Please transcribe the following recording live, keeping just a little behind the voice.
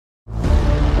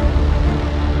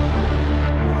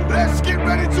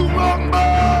rumble.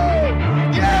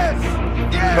 Yes,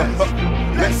 yes.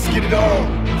 Let's get it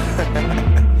on.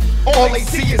 All they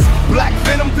see is black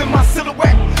venom in my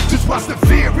silhouette. Just watch the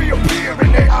fear reappear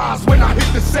in their eyes when I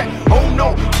hit the set. Oh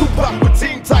no, 2Pac with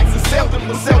team tights is seldom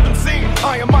seen.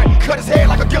 Iron Mike cut his head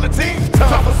like a guillotine.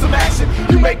 Time for some action,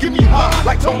 you making me hot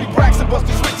like Tony Braxton,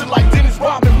 busting switching like Dennis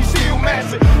Rodman. We still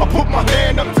massive. I put my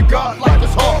hand up to God like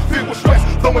it's hard filled with stress.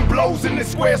 Throwing blows in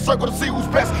this square circle to see who's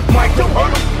best. Mike don't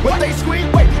hurt them, what they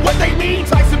scream, wait, what they mean?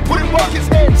 Tyson put in work, his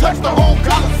head touched the whole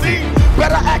Coliseum.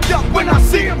 Better act up when I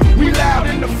see him. We loud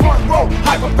in the front row,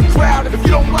 hype up the crowd, and if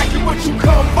you don't like it, what you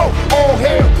come for? All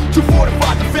hail,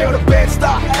 245 to fail the bed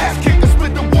stop. Ass kick to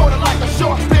split the water like a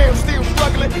shark still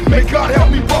struggling. May God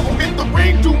help me bubble, hit the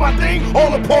ring, do my thing.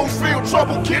 All opposed feel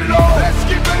trouble, get it on. Let's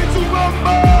get ready to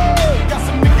rumble. Got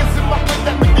some niggas in my place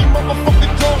that make me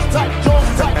motherfucking jaws tight, jaws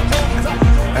tight, jaws tight.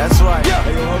 That's right. Yeah.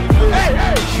 Hey,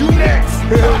 hey, you next.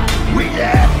 We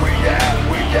at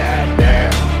now.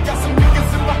 Got some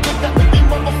niggas in my place that make me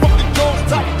motherfucking jaws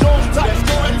tight, jaws tight. Let's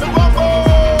get ready to rumble.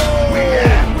 We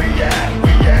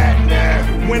at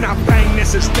now. When I bang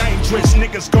this, it's dangerous.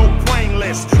 Niggas go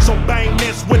brainless. So bang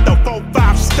this with the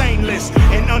 4-5 stainless.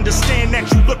 And understand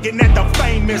that you looking at the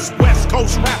famous West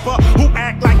Coast rapper who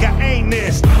act like I ain't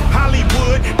this.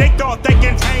 Hollywood, they thought they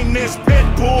can tame this pit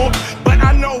bull, but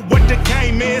I know what the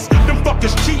game is. Them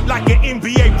fuckers cheat like an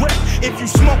NBA rep. If you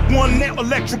smoke one, they'll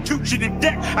electrocute you to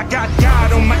death. I got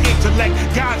God on my intellect,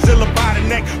 Godzilla by the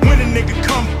neck. When a nigga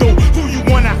come through, who you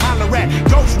wanna holler at?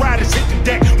 Ghost Riders hit the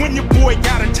deck when your boy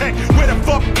got attacked. Where the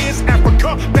fuck is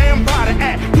Africa? Bam by the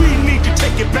act. We need to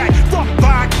take it back. Fuck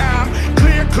Viacom,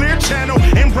 clear channel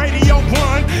and Radio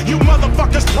 1. You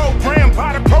motherfuckers programmed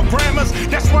by the programmers.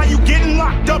 That's why you getting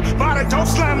locked up by the dope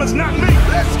slammers, not me.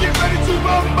 Let's get ready to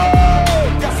rumble.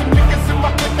 Got some niggas in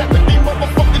my clique that make me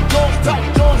motherfucking jaws tight,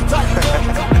 jaws tight, jaws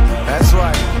tight. That's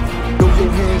right. Throw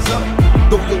your hands up,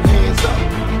 throw your hands up,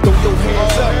 throw your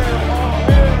hands up.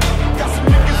 Got some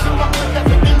niggas in my clique that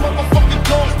make me motherfucking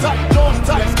jaws tight, jaws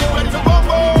tight. Let's get ready to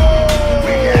rumble.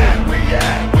 We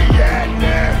at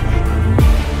now.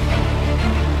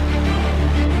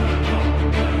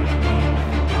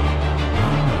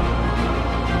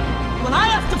 When I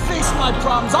have to face my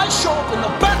problems, I show up in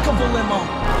the back of a limo,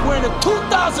 wearing a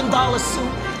 $2,000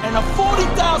 suit and a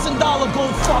 $40,000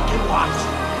 gold fucking watch.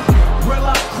 Will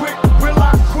I quit?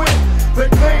 They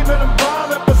claim that I'm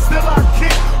violent, but still I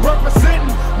kick.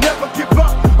 Representing, never give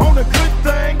up on a good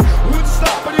thing. We'd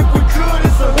stop it if we could,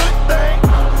 it's a hood thing.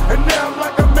 And now I'm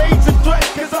like a major threat,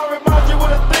 cause I remind you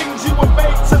of the things you were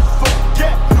made to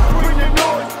forget. Bring the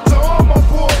noise to all my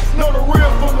boys, know the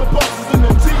real from the buses and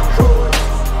the decoys.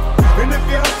 And if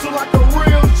you hustle like a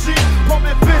real G, pump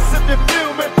your fists if you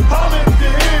feel me, holler if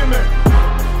you hear me.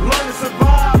 Learn to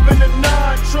survive in the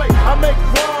 9-tray. I make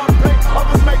crime pay,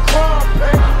 others make crime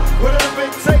pay. Whatever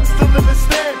it takes to live and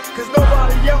stand, cause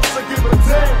nobody else will give a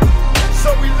damn. So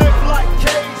we live like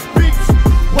cage beats,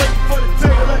 wait for the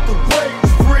day to let the waves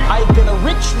free. I have been a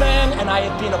rich man and I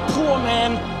have been a poor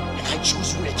man, and I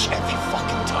choose rich every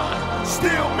fucking time.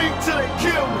 Still me till they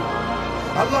kill me.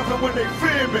 I love it when they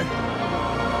fear me.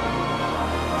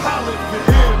 Holler if you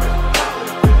hear me.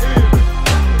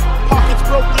 Pockets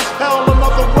broke as hell,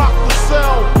 another rock to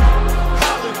sell.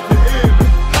 Holler if you hear me.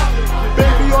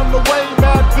 Baby on the way,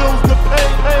 mad bills to pay.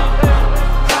 Hey, hey.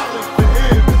 Holler if you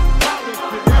hear me.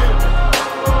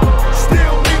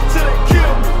 Still me till they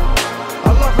kill me.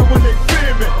 I love it when they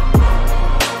fear me.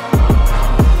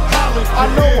 Holler if you I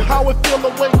know hear me. how it feel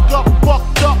to wake up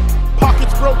fucked up.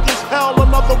 Pockets broke as hell,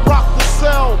 another rock to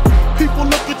sell. People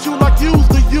look at you like you's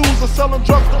the user, selling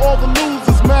drugs to all the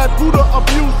losers, mad Buddha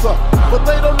abuser. But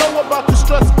they don't know about the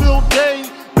stress-filled day.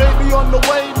 Baby on the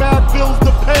way, mad bills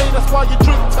to pay. That's why you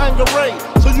drink Tanqueray,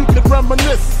 so you can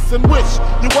reminisce and wish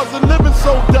you wasn't living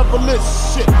so devilish.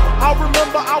 Shit, I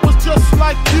remember I was just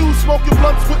like you, smoking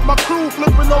blunts with my crew,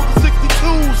 flipping over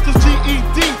 62s. Cause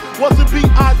GED wasn't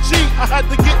B.I.G. I had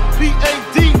to get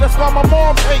P.A.D. That's why my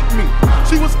mom hate me.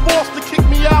 She was forced to kick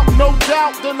me out, no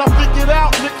doubt. Then I figured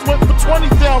out Nicks went for 20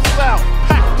 down south.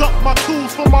 Packed up my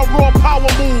tools for my raw power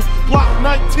move. Block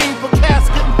 19 for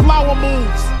casket and flower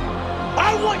moves.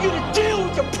 I want you to deal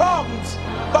with your problems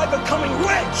by becoming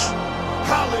rich.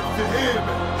 Holler if you hear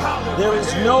me. There is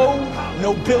no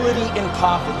nobility in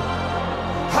poverty.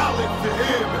 Holler if you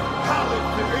hear me. Holler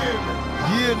if you hear me.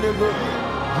 Yeah, nigga.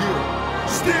 Yeah.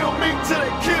 Still me till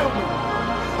they kill me.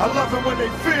 I love it when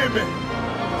they fear me.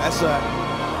 That's right.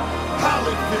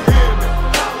 Holler if you hear me.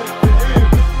 Holler if you hear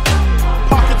me.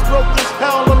 Pockets broke as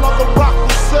hell, another rock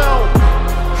to sell.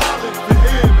 Holler if you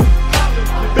hear me. Holler if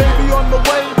you hear me. Baby on the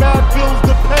way, mad bills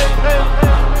to pay. Hey,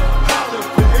 hey. Holler if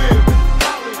you hear me.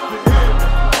 Holler if you hear me.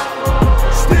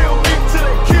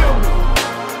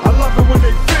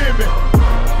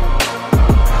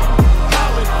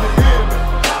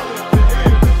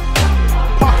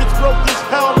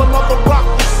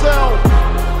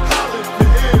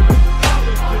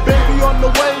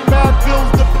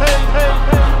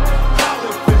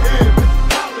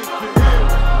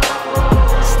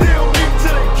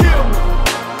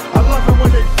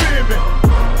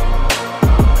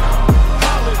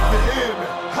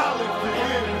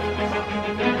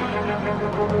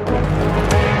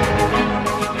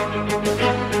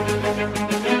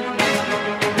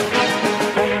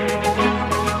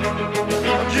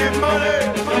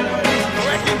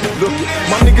 Look,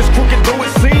 my niggas crooked though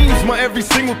it seems. My every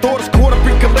single thought is caught up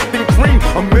in collecting cream.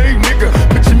 I'm made, nigga.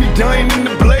 Picture me dying in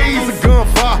the blaze of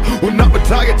gunfire. Will not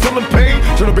retire till I'm paid.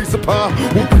 Turn the base of power.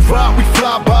 We'll provide, we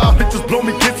fly by. Bitches blow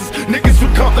me kisses. Niggas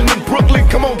from Compton and Brooklyn.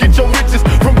 Come on, get your riches.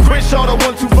 From Crenshaw to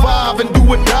 125 and do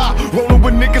or die. Rolling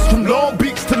with niggas from Long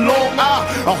Beach to Long Isle.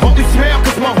 I hardly smile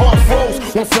cause my heart froze.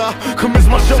 Once I commence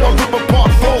my show, I rip apart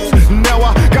foes. Now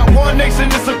I got one nation.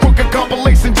 It's a crooked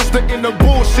compilation just to end the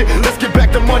bullshit. Let's get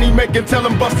back to money making. Tell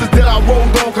them busters that I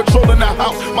rolled on, controlling the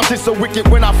house. My shit so wicked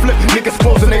when I flip, niggas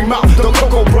closing their mouth. The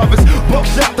Coco Brothers,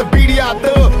 Buckshot, the BDI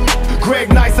Thug,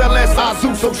 Greg Nice, LS,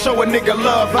 Azu, so show a nigga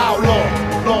love, outlaw.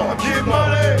 Lord, get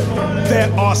money.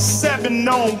 There are 7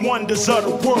 known wonders of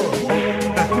the world.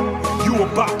 You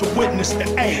about to witness the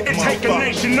 8th. It take a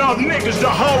nation of niggas to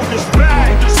hold this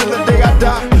back. Till the day I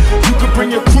die, you can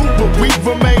bring your crew, but we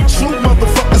remain true.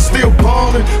 Motherfuckers still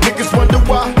ballin'. Niggas wonder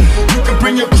why. You can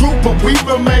bring your crew, but we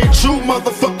remain true.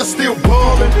 Motherfuckers still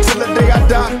ballin'. Till the day I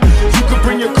die, you can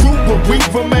bring your crew, but we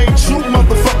remain true.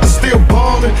 Motherfuckers still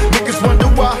ballin'. Niggas wonder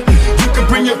why. You can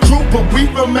bring your crew, but we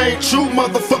remain true.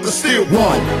 Motherfuckers still 1,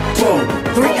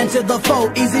 2, 3 into the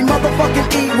 4. Easy motherfucking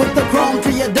E with the chrome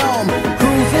to your dome.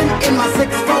 Cruising in my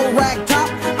 6'4" rag top.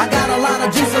 I got a lot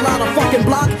of juice, a lot of fucking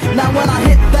block. Now when I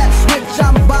hit that switch,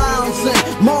 I'm bouncing.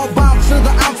 More bounce to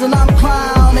the ounce and I'm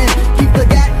clowning. Keep the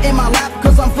gat in my lap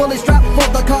cause I'm fully strapped for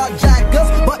the carjackers.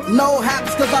 But no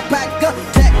haps cause I pack a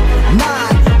Tech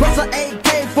 9 plus a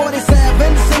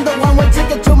AK-47. Send the one-way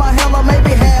ticket to my hell or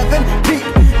maybe heaven. Beat,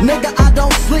 nigga, I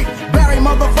don't sleep. Bury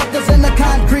motherfuckers in the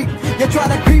concrete. You try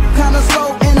to creep kinda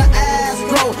slow in an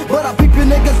Astro, but I peep you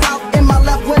niggas out in my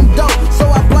left window. So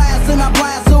I blast and I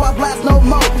blast, so I blast no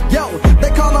more. Yo,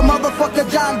 they call a motherfucker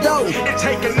John Doe. It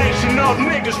take a nation of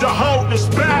niggas to hold this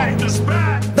back.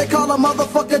 They call a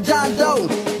motherfucker John Doe.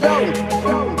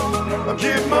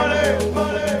 get money.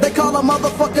 They call a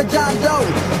motherfucker John Doe.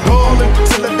 Ballin'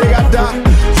 till the day I die.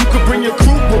 You can bring your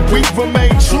crew, but we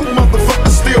remain true.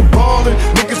 Motherfuckers still ballin'.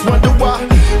 Niggas wonder why.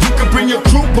 You can bring your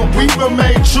crew, but we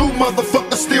remain true.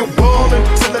 Motherfuckers still ballin'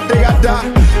 till the day I die.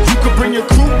 You can bring your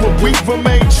crew, but we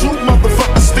remain true.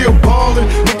 Motherfuckers still ballin'.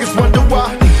 Niggas wonder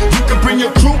why. You can bring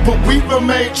your crew, but we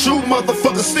remain true.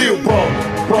 Motherfuckers still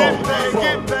ballin'.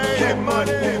 Get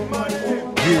money.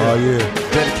 Oh yeah,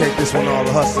 dedicate this one to all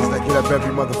the hustlers that get up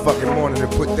every motherfucking morning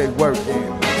and put their work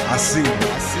in. I see you.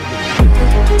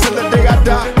 Till the day I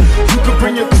die, you can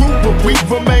bring your crew, but we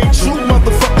remain true.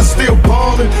 Motherfuckers still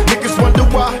ballin'. Niggas wonder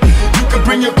why. You can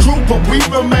bring your crew, but we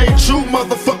remain true.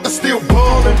 Motherfuckers still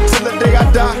ballin'. Till the day I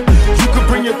die, you can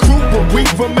bring your crew, but we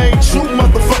remain true.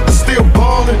 Motherfuckers still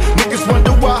ballin'. Niggas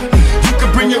wonder why. You can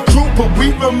bring your crew, but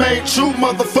we remain true.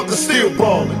 Motherfuckers still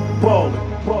ballin'.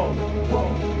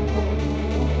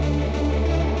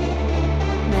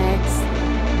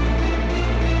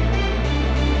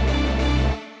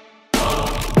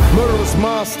 Murderous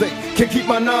mind state, can't keep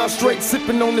my nine straight.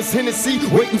 Sipping on this Hennessy,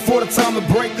 waiting for the time to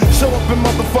break. Show up and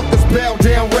motherfuckers bow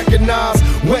down, recognize.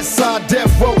 West side death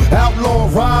row, outlaw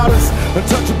riders.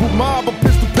 Untouchable mob of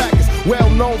pistol packers.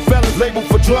 Well-known fellas labeled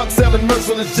for drug selling,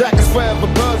 merciless jackets. Forever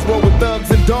buzz roll with thugs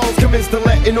and dogs. Commence to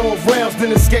letting off rounds,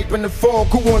 then escaping the fog.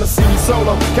 Who wanna see me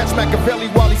solo? Catch Machiavelli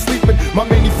while he's sleeping. My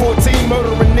mini 14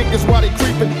 murdering niggas while they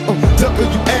creeping. Ducker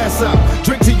you ass out,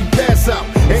 drink till you pass out.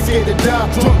 Ain't scared to die,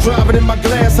 drunk driving in my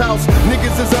glass house.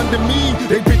 Niggas is under me,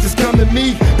 they bitches come to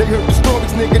me. They heard the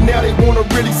stories, nigga, now they wanna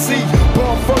really see.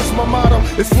 Born first, my motto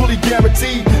is fully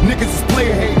guaranteed. Niggas is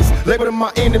player haters, label them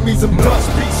my enemies and must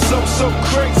be so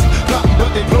crazy. Plotting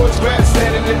but they blow his grass,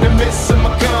 standing in the midst of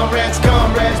my comrades.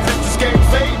 Bitches can't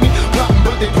fade me. Plotting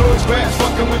but they blow his grass,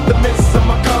 fucking with the midst of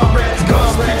my comrades.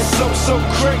 So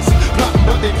crazy. Plotting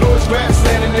but they blow his grass,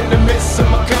 standing in the midst of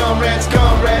my comrades.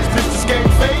 Bitches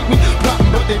can't fade me.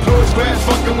 Plotting but they blow his grass,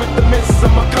 fucking with the midst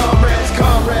of my comrades.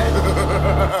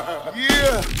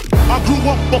 Yeah. I grew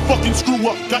up a fucking screw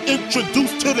up. Got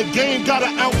introduced to the game, got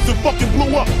an ounce and fucking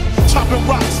blew up. Chopping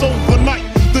rocks overnight.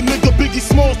 The nigga Biggie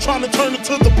Smalls trying to turn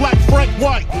into the black Frank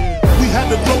White. We had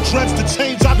to grow dreads to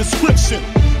change our description.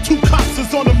 2 cops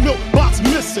is on the milk box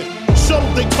missing.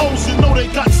 Showed they toes, you know they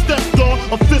got stepped on.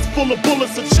 A fist full of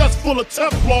bullets, a chest full of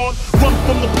Teflon. Run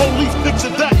from the police,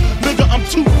 picture that. Nigga, I'm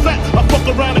too fat. I fuck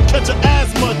around and catch an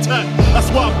asthma attack. That's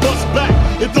why I bust back.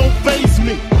 It don't faze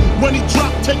me. When he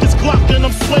drop, take his Glock and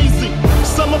I'm Swayze.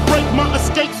 Celebrate my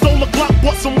escape, solar Glock,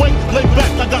 bought some weight, lay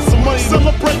back, I got some money.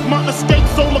 Celebrate my escape,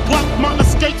 solar Glock, my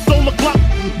escape, solar Glock.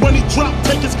 When he drop,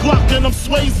 take his Glock and I'm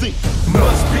Swayze.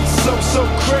 Must be so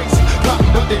crazy.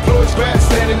 Plotting but they blow his grass,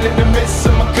 standing in the midst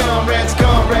of my comrades.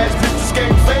 Bitches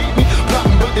can't fade me.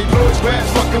 Plotting but they blow his grass,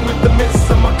 fucking with the midst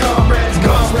of my comrades.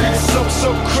 Must be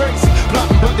so crazy.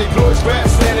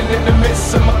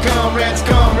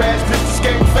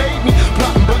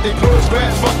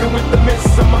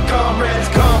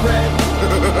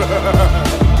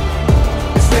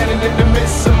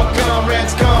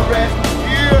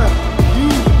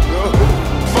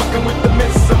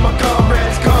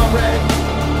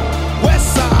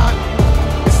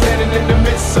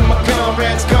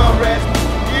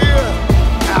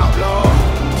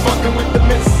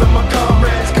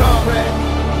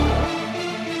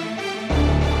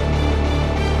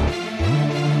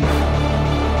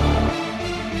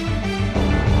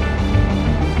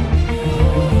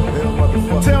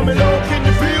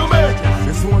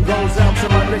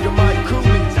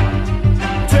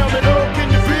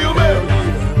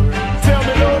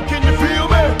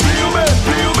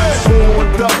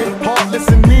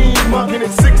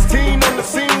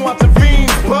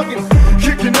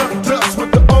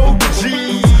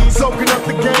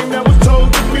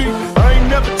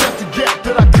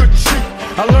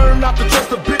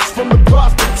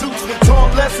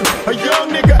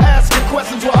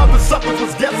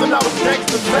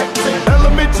 affected.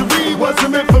 Elementary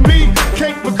wasn't meant for me,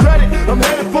 can't regret it. I'm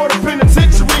headed for the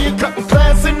penitentiary and cutting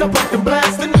class in the fucking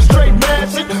blasting, straight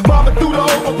mashing. Mama through the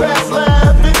overpass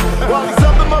laughing, while these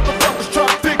other motherfuckers try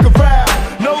to pick a round.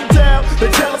 No doubt,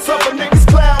 they jealous of a nigga's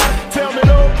cloud. Tell me,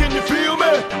 no, can you feel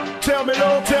me? Tell me,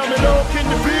 no, can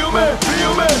you feel me?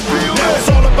 Feel me, feel me. Now it's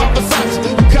all about Versace,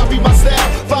 you copy my style.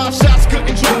 5 shots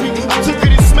couldn't drop me, I took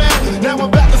it and smiled. Now I'm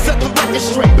about to set the record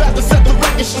straight, about to set the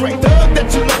record straight. Thug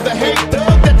that you love to hate,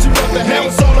 thug that you love to hate. Now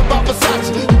it's all about Versace,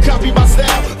 you copy my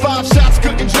style. 5 shots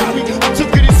couldn't drop me, I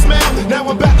took it and smiled. Now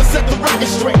I'm about to set the record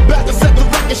straight, about to set the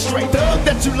record straight. Thug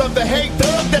that you love to hate,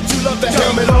 thug that you love to hate.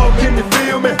 Tell me, Lord, can you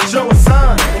feel me? Show a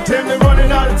sign. Damn, they're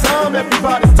running out of time,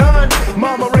 everybody's done.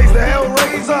 Mama raised the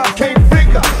hellraiser, I can't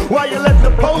figure why you let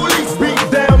the police beat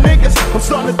down niggas. I'm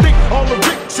starting to think all the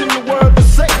rich in the world are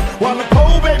safe, while the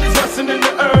poor babies resting in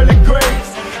the early grades.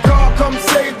 God come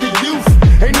save the youth,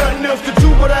 ain't nothing else to do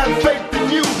but have faith in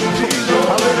you.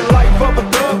 I live the life of a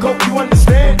thug, hope you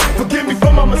understand. Forgive me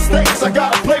for my mistakes, I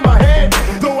gotta play my hand.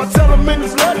 Though I tell him in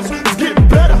his letters, it's getting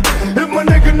better. If my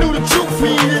nigga knew the truth,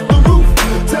 he hit the roof.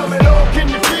 Tell me, Lord, can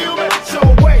you feel me? Show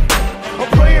away. I'm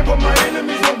praying but my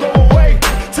enemies won't go away.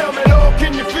 Tell me, Lord,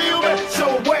 can you feel me?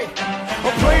 Show away.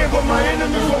 I'm praying but my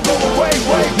enemies won't go away.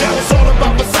 Wait, now it's all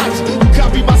about Versace, you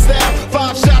copy my style.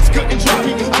 5 shots couldn't drop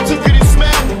me, I took it and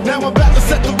smiled. Now I'm about to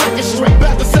set the record straight,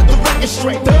 about to set the record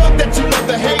straight. Thug that you love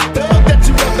to hate, thug that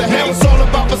you love to hate. Now it's all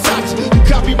about Versace, you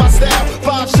copy my style.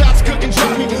 5 shots couldn't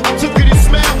drop me, I took it and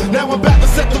smiled. Now I'm about to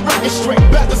set the record straight,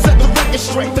 about to set the record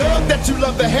straight. Thug that you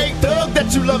love to hate, thug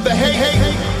that you love to hate,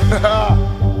 hate.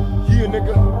 Yeah,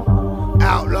 nigga,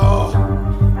 outlaw,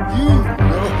 you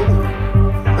know.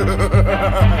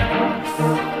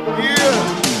 Yeah.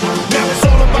 Now it's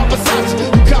all about Versace,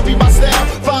 you copy my style.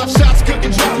 5 shots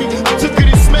couldn't drop me, I took it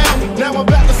and smiled. Now I'm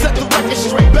about to set the record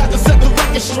straight, about to set the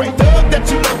record straight. Thug that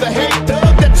you love to hate,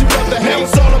 thug that you love to hate. Now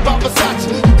it's all about Versace,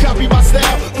 you copy my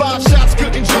style. 5 shots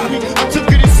couldn't drop me, I took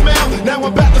it and smiled. Now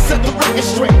I'm about to set the record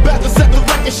straight, about to set the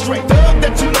record straight. Thug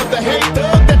that you love to hate,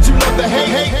 thug that you love to hate,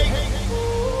 hate.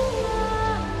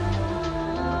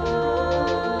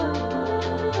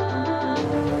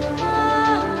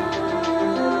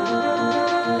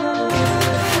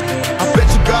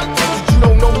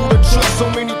 So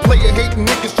many player hating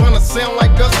niggas trying to sound like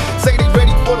us. Say they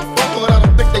ready for the fuck, but I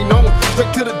don't think they know.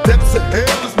 Straight to the depths of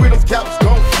hell is where those cowards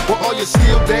go. Well, all your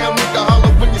shield down, nigga,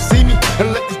 holler when you see me. And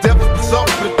let these devils be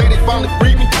sorry for the day they finally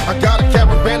free me. I got a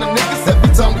caravan of niggas every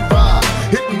time we ride,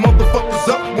 hitting motherfuckers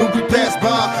up when we pass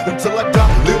by. Until I die,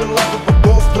 live the life of a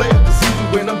boss player. Cause even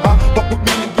when I'm high, fuck with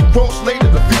me and get crossed later.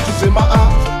 The future's in my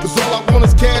eyes, cause all I want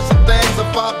is cash and things. A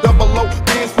 500,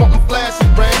 bands wanting flashy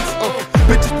rings.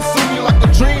 Bitches pursue me like a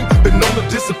dream, been known to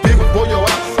disappear before your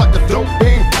eyes like a dope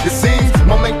beam. It seems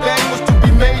my main thing was to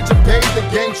be major, paid the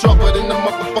game sharper than the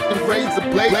motherfucking razor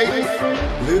blade.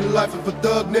 Live the life of a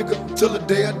thug nigga till the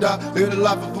day I die. Live the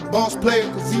life of a boss player,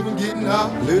 cause even getting high.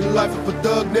 Live the life of a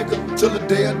thug nigga till the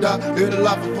day I die. Live the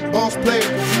life of a boss player,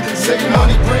 cause even say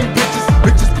money bring bitches,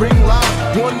 bitches bring lies.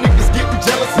 One nigga's getting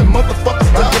jealous and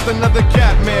motherfuckers die. Just another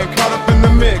cat man caught up in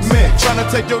the mix, trying to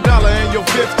take your dollar and your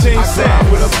 15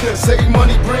 cents. With a flip, say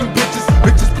money bring bitches,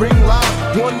 bitches bring lies.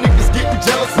 One nigga's getting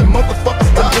jealous and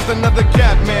motherfuckers die. Just another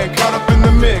cat man caught up in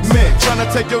the mix, trying to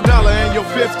take your dollar and your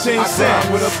 15 cents.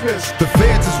 With a fist. The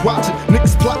feds is watching,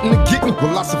 niggas plotting to get me.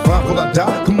 Will I survive? Will I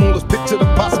die? Come on, let's picture the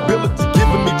possibility.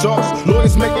 Giving me charges,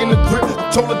 lawyers making a grip. I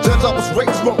told the judge I was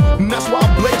raised wrong, and that's why I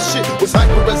blaze shit. Was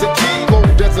hyper as a kid,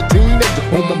 old as a teenager.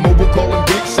 On my mobile calling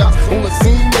big shots, on the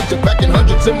scene major, packing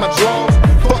hundreds in my drawers.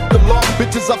 Fuck the law,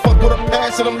 bitches, I fuck with a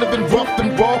passion. I'm living rough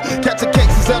and raw, catching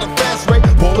cases at a fast rate,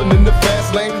 balling in the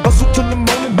fast lane. Hustle till the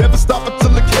morning, never stop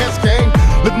until the cash came.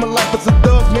 Live my life as a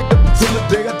thug nigga until the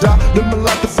day I die. Live my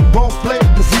life as a boss player,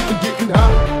 cause even getting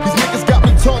high. These niggas got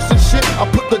me tossing shit, I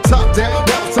put the top down.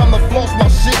 Now it's time to floss my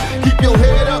shit. Keep your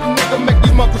head up, nigga, make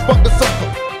these motherfuckers suffer.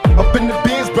 Up in the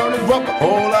bins, burning rubber,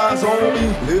 all eyes on me.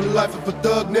 Live the life of a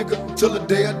thug nigga till the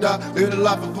day I die. Live the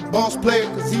life of a boss player,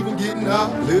 cause even getting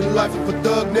high. Live the life of a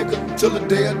thug nigga till the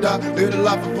day I die. Live the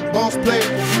life of a boss player,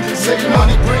 cause even say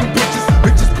money bring bitches,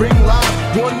 bitches bring lies.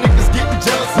 One nigga's getting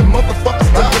jealous and motherfuckers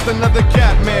die. Just another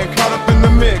cat man caught up in the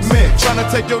mix, trying to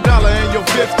take your dollar and your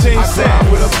 15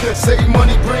 cents. With a flip, say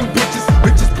money bring bitches,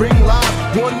 bitches bring lies.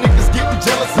 One nigga's getting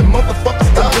jealous and motherfuckers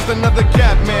die. Just another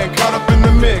cat man caught up in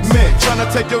the mix, trying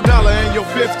to take your dollar and your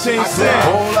 15 cents.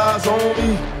 All eyes on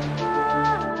me.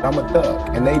 I'm a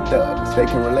thug, and they thugs. They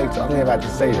can relate to. I don't even have to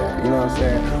say that. You know what I'm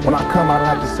saying? When I come, I don't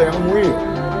have to say I'm real.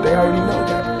 They already know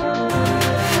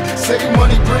that. Say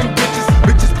money bring bitches,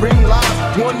 bitches bring lies.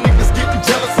 One nigga's getting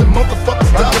jealous and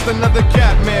motherfuckers die. just another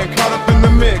cat man caught up in the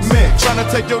mix. Trying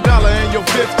to take your dollar and your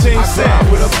 15 cents. I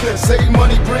grind with a fist. Save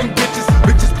money, bring bitches.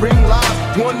 Bitches bring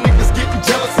lies. One nigga's getting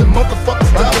jealous and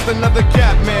motherfuckers die. I'm just another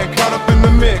cat man caught up in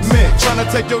the mix. Trying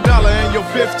to take your dollar and your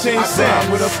 15 cents. I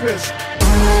grind with a fist.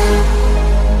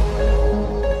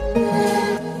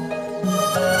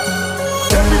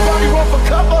 Everybody run for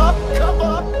cover.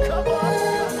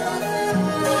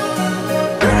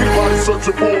 Everybody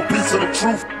searching for a piece of the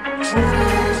truth.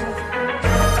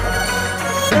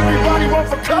 Everybody run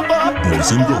for cover.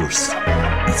 Boys and girls,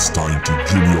 it's time to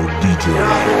Junior DJ.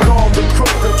 Call the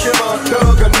crook, the killer,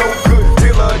 thug, a no good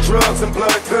dealer of drugs and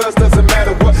blood. Cause doesn't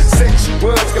matter what sex you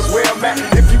was, cause where I'm at,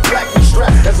 if you black, you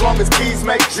strap. As long as keys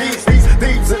make G's, these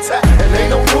thieves attack. And ain't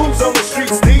no rules on the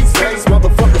streets these days.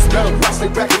 Motherfuckers better watch they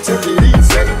back and take it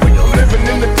easy. When you're living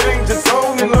in the danger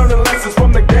zone and learning lessons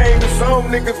from the game, the song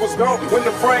niggas was gone when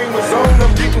the frame was on.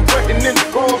 I'm getting threatened in the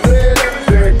cars,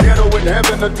 they're ghetto in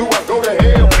heaven, or do I go to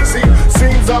hell? See,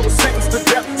 seems I was sentenced to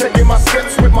death, taking my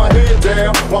steps with my head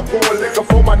down. While pouring liquor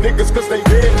for my niggas cause they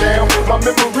dead now. My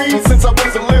memories since I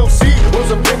was a little seed was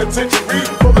a penitentiary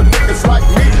for the niggas like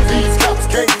me. These cops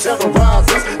can't terrorize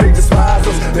us, they despise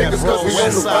us. Niggas cause we on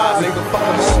the rise, nigga, fuck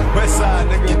us. West side,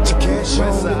 nigga. Get your cash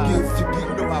on, nigga, if you beat.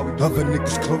 Other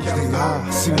niggas close their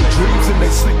eyes, see the dreams and they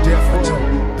sleep there for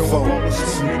them. Don't fall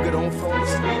asleep, nigga, don't fall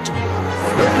asleep.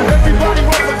 Everybody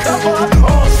want the cover,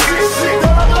 oh shit,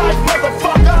 done like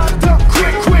motherfucker, duck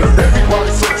quick.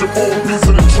 Everybody searching for a piece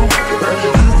of the truth. And the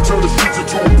youth turn the streets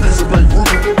into a piece of Beirut.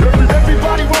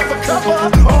 Everybody want the cover,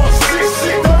 oh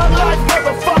shit, done like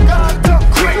motherfucker, duck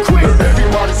quick.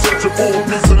 Everybody searching for a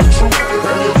piece of the truth.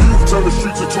 And the youth turn the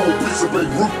streets into a piece of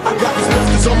Beirut. I got these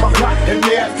messages on my clock and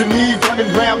they after me,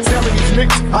 running round telling these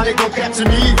niggas how they gon' capture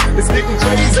me. It's getting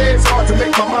crazy, it's hard to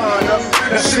make my mind up.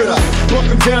 Now should I broke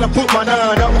them down and put my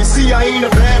 9 up? You see I ain't a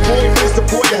bad boy, Mr.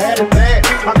 Boy, you had it bad.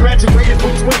 I graduated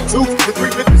from 22 to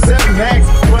 357 max,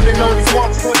 running on these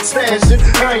walks for the stashing.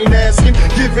 I ain't asking,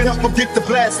 giving up, forget the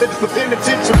blasting. But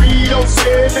penitentiary don't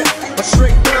say that. A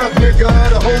straight thug nigga,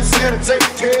 the whole center take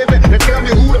care of it. Now tell me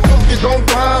who the fuck is gon'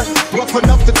 find rough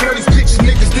enough to tell these bitch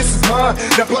niggas this is mine.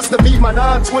 Now plus to meet my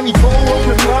 924 on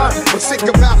the line. I'm sick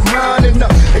about mine and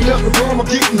ain't nothing wrong, I'm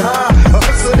getting high. A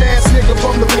hustling ass nigga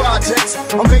from the projects.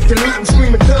 I'm making loot and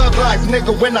screaming thug life,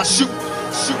 nigga, when I shoot.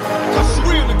 Cause it's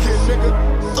real again, nigga.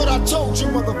 Thought I told you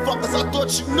motherfuckers, I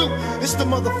thought you knew. It's the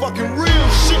motherfucking real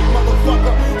shit,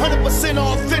 motherfucker. 100%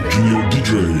 authentic. Junior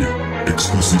DJ,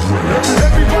 exclusive remix.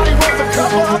 Everybody want the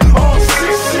cover, oh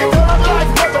shit, done like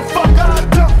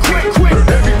motherfucker, duck quick.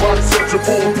 Everybody searching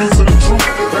for a piece of the truth.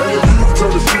 And the youth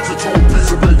turn the streets into a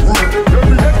piece of Beirut.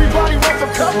 Everybody want the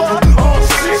cover, oh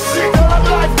shit, done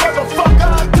like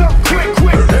motherfucker, duck quick.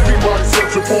 Everybody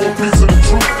searching for a piece of the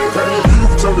truth. And the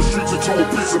youth turn the streets into a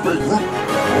piece of Beirut.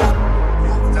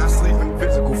 Not sleeping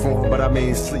physical form, but I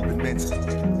mean sleeping mentally.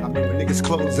 I mean when niggas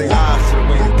close their eyes to the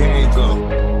way the game go.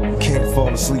 Can't fall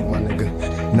asleep, my nigga.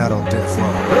 Not on death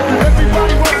row.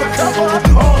 Everybody want the cover,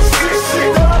 oh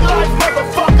shit, done like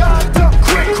motherfucker, duck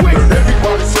quick.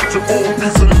 Everybody searching for a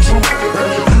piece of the truth.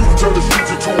 And the youth turn the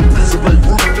streets into a piece of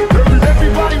Beirut.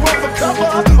 Everybody want the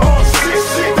cover, oh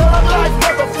shit, done like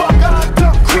motherfucker,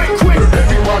 duck quick.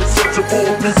 Everybody searching for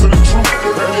a piece of the truth.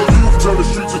 And the youth turn the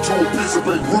streets into a piece of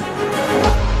Beirut.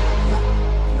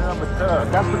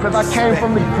 That's because I came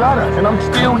from the gutter and I'm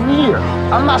still here.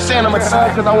 I'm not saying I'm a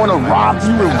thug because I want to rob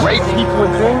you and rape people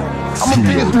and things. I'm a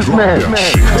businessman.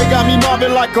 They got me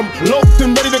mobbing like I'm loafed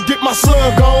and ready to get my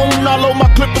slug on. I load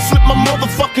my clip and slip my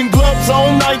motherfucking gloves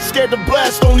on. I ain't scared to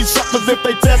blast on these suckers if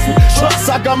they test me. Trust,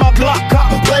 I got my Glock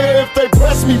cop player if they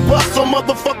press me. Bust some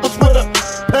motherfuckers with a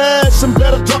passion.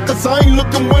 Better talk cause I ain't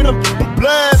looking with them. But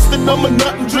blasting, I'm a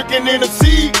nothing, drinking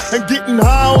Hennessy and getting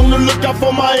high on the lookout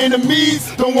for my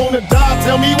enemies. Don't wanna die,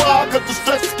 tell me why, cause the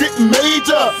stress is getting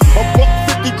major. A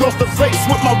 $150 across the face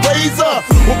with my razor.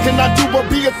 What can I do but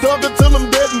be a thug until I'm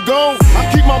dead and gone? I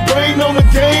keep my brain on the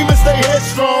game and stay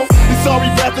headstrong. These sorry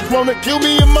bastards wanna kill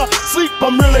me in my sleep.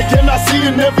 I'm really cannot see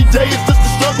and every day it's just a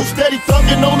struggle. Steady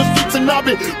thugging on the streets and I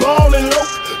be ballin' low.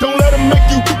 Don't let them make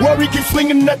you worry, keep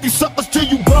slinging at these suckers till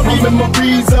you bury.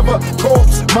 Memories of a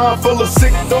corpse, mind full of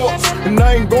sick thoughts, and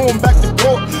I ain't going back to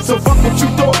court. So fuck what you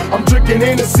thought. I'm drinking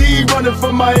Hennessy, running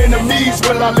from my enemies.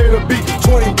 Well, I let her be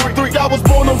 23. I was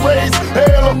born and raised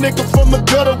hell, a nigga from the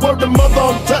gutter, word the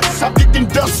mother untouched. I'm kicking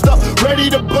dust up,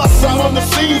 ready to bust. I'm on the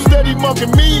scene, steady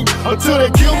mugging me. Until they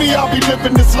kill me, I'll be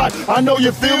living this life. I know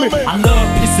you feel me. I love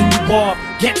pissing you off,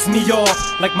 gets me off.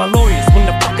 Like my lawyers when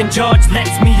the fucking judge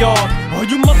lets me off. All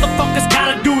you motherfuckers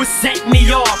gotta do is set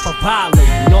me off for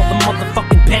violating all the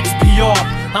motherfucking bets be off.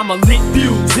 I'm a lit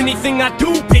fuse. Anything I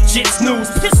do, bitch, it's news.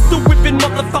 Pistol whipping,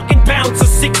 motherfucking bouncer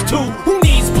 6'2". Who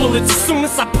needs bullets? As soon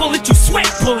as I pull it, you sweat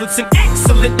bullets. An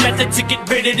excellent method to get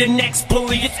rid of the next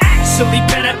bully. It's actually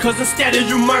better, cause instead of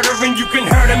you murdering, you can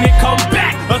hurt him and come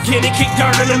back again and kick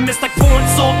dirt on him. It's like pouring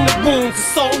salt in the wounds. The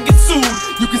soul gets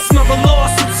sued. You can smell the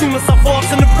lawsuit soon as I walk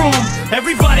in the room.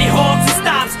 Everybody halts and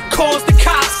stops, calls the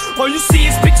cops. All you see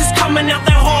is bitches coming out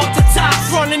their halter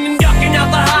tops, running and ducking out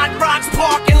the Hot Rocks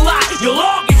parking lot. You'll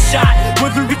all get shot,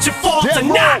 whether it's your fault or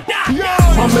not.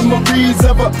 My memories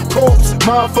of a corpse,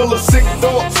 mind full of sick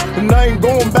thoughts, and I ain't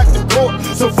going back to court,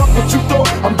 so fuck what you thought.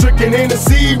 I'm drinking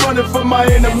Hennessy, running from my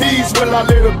enemies. Well, I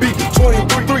let her be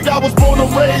 23. I was born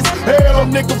and raised hell,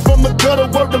 nigga from the gutter,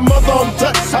 word to mother, I'm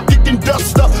touched. I'm kicking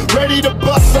dust up, ready to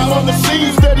bust out on the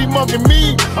scene, steady mugging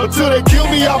me. Until they kill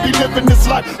me, I'll be living this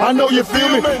life. I know you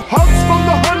feel me. Hugs from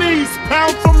the honeys,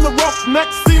 pound from the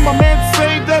roughnecks. See my man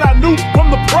say that I knew from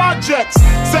the projects.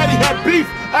 Said he had beef,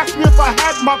 asked me if I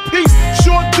had my piece.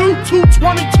 Sure do,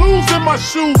 222s in my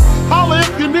shoes. Holla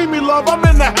if you need me, love, I'm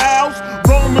in the house.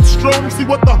 Roaming strong, see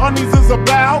what the honeys is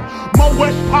about.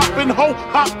 Moet poppin', ho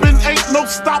hoppin', ain't no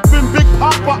stopping. Big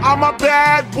Papa, I'm a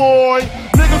bad boy.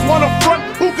 Niggas wanna front,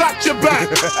 who got your back?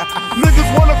 Niggas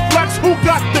wanna flex, who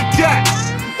got the gas?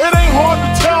 It ain't hard to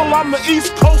tell, I'm the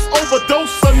East Coast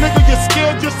overdoser. Nigga, you're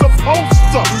scared, you're supposed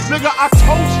to. Nigga, I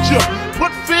toast you,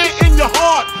 put fear in your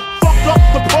heart. Fuck up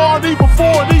the party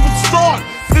before it even start.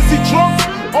 Is he drunk,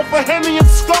 off a Henny and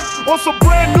skunk, or some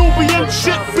brand Nubian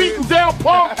shit beating down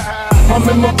punks? My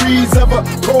memories of a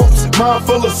corpse, mind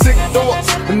full of sick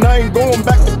thoughts, and I ain't going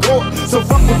back to court, so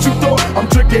fuck what you thought. I'm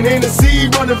drinking Hennessy,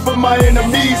 running from my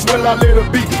enemies. Well, I let her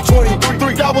be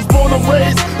 23. I was born and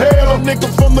raised hell, nigga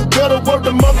from the gutter, word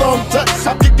to mother, I'm touched.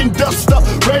 I'm kicking dust up,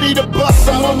 ready to bust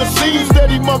out on the scene,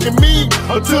 steady mugging me.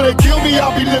 Until they kill me,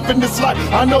 I'll be living this life.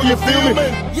 I know you feel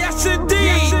me. Yes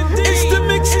indeed, it's the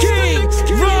Mix King,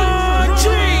 Ron G.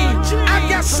 I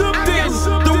got something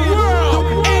the world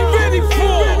ain't ready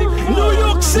for. New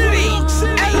York City,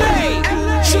 LA,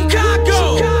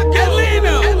 Chicago,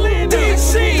 Atlanta,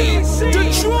 DC,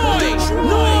 Detroit,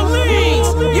 New Orleans.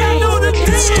 Y'all know the deal.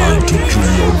 It's time to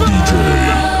kill your DJ.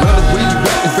 Love the way you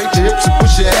rap and fake your hips and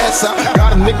push your ass out.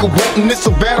 Got a nigga wanting it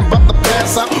so bad I'm about to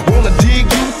pass out. Wanna dig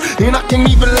you, and I can't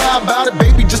even lie about it.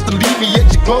 Baby, just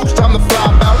alleviate your clothes, time to fly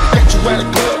about it. Catch you at a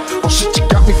club, oh shit, you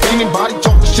got me feeling. Body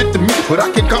talking shit to me, but I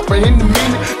can't comprehend the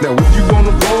meaning. Now if you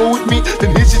wanna roll with me,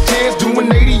 then here's your chance.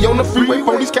 Doing 80 on the freeway,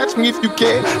 police catch me if you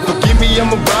can. Forgive me,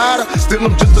 I'm a rider, still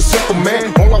I'm just a simple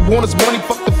man. All I want is money,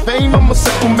 fuck the fame, I'm a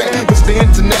simple man. Mr.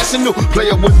 International,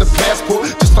 player with the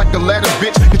passport, just like a ladder,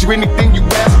 bitch, get you anything you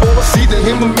ask for. It's either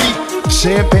him or me.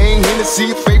 Champagne,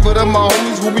 Hennessy, favorite of my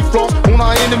homies. When we floss on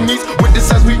our enemies,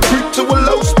 witness as we creep to a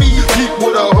low speed. Keep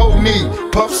what a hoe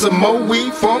need, puff some more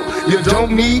weed, funk you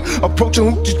don't need. Approaching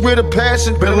hoochies with a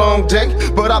passion, been a long day,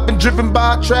 but I've been driven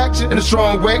by attraction in a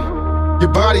strong way. Your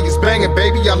body is banging,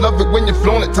 baby, I love it when you're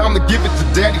flowing it. Time to give it to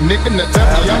daddy, nigga, now tell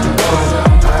me how you doing.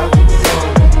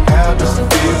 How does it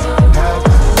feel? How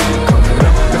does it feel? Coming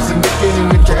up, there's a nigga in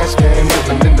the cash game,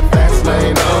 living in the fast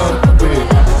lane, how do you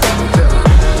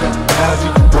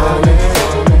want it?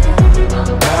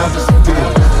 How does it feel?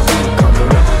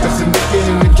 Coming up, there's a nigga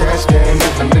in the cash game,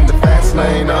 living in the fast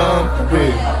lane,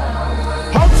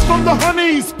 Hugs from the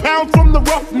honeys, pound from the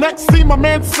roughnecks. See my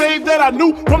man say that I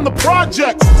knew from the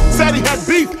projects. Said he had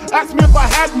beef, asked me if I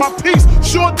had my piece.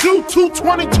 Sure do,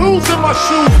 222s in my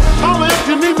shoes. Holla if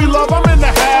you need me, love, I'm in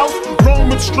the house.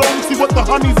 Roaming strong, see what the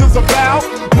honeys is about.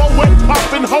 Moet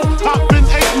poppin', ho hoppin',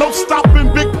 ain't no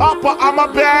stopping. Big Papa, I'm a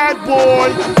bad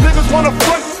boy. Niggas wanna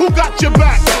front, who got your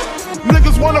back?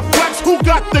 Niggas wanna flex, who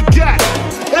got the gat?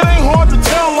 It ain't hard to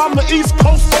tell, I'm the East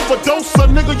Coast overdoser.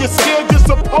 Nigga, you're scared, you're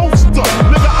supposed to.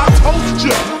 Nigga, I toast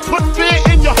you, put fear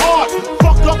in your heart.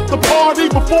 Fuck up the party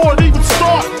before it even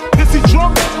start. Is he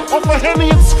drunk, off a Henny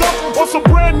and skunk, or some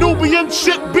brand Nubian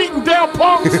shit beating down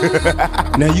punks?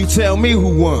 Now you tell me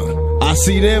who won. I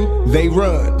see them, they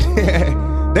run.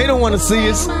 They don't wanna see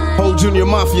us. Whole Junior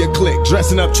Mafia clique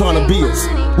dressing up trying to be us.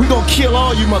 We gon' kill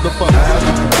all you motherfuckers. How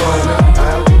does it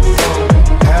feel?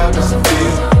 How does it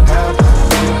feel?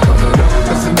 Coming up,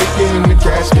 there's a nigga in the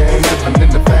cash game, living in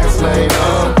the fast lane,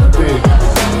 how do you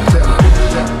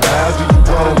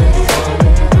want it?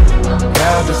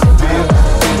 How does it feel?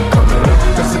 Coming up,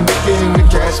 there's a nigga in the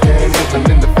cash game,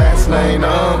 living in the fast lane,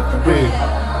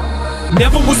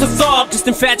 Never was a thug, just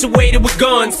infatuated with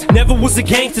guns. Never was a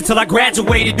gangster till I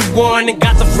graduated to one and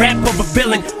got the rap of a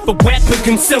villain, for weapon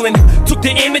concealing. Took the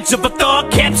image of a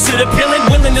thug, captured a villain,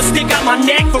 willing to stick out my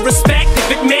neck for respect.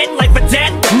 If it meant life or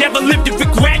death, never lived to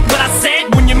regret what I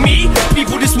said. When you're me,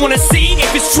 people just wanna see if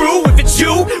if it's true, if it's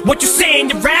you, what you say in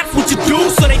your raps, what you do,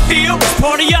 so they feel it's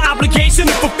part of your obligation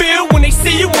to fulfill. When they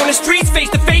see you on the streets, face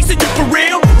to face, and you for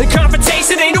real. The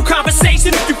confrontation ain't no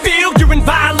conversation. If you feel you're in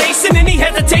violation, any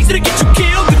hesitation to get you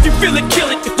killed. If you feel it,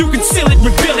 kill it. If you conceal it,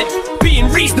 reveal it.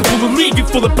 Being reasonable will leave you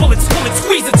full of bullets. Pull it,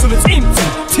 squeeze it till it's empty.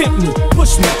 Tempt me,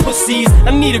 push me, pussies.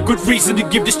 I need a good reason to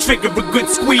give this trigger a good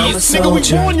squeeze. Nigga, we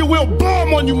warn you, we'll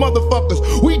bomb on you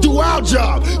motherfuckers. We do our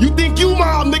job. You think you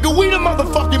mob, nigga, we the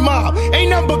motherfucking mob. Ain't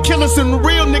nothing but killers and the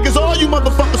real niggas, all you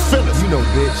motherfuckers feelers. You know,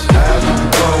 bitch. How do you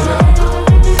roll up?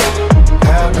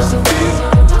 How does it feel?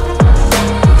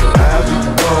 How do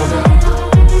you roll up?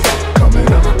 Coming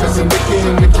up as a nigga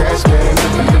in the cash can.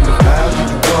 How do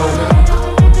you roll up?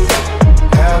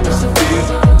 How does it feel?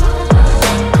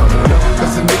 Coming up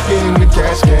as a nigga in the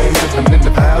cash can.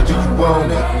 How do you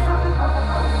want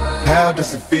it? How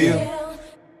does it feel?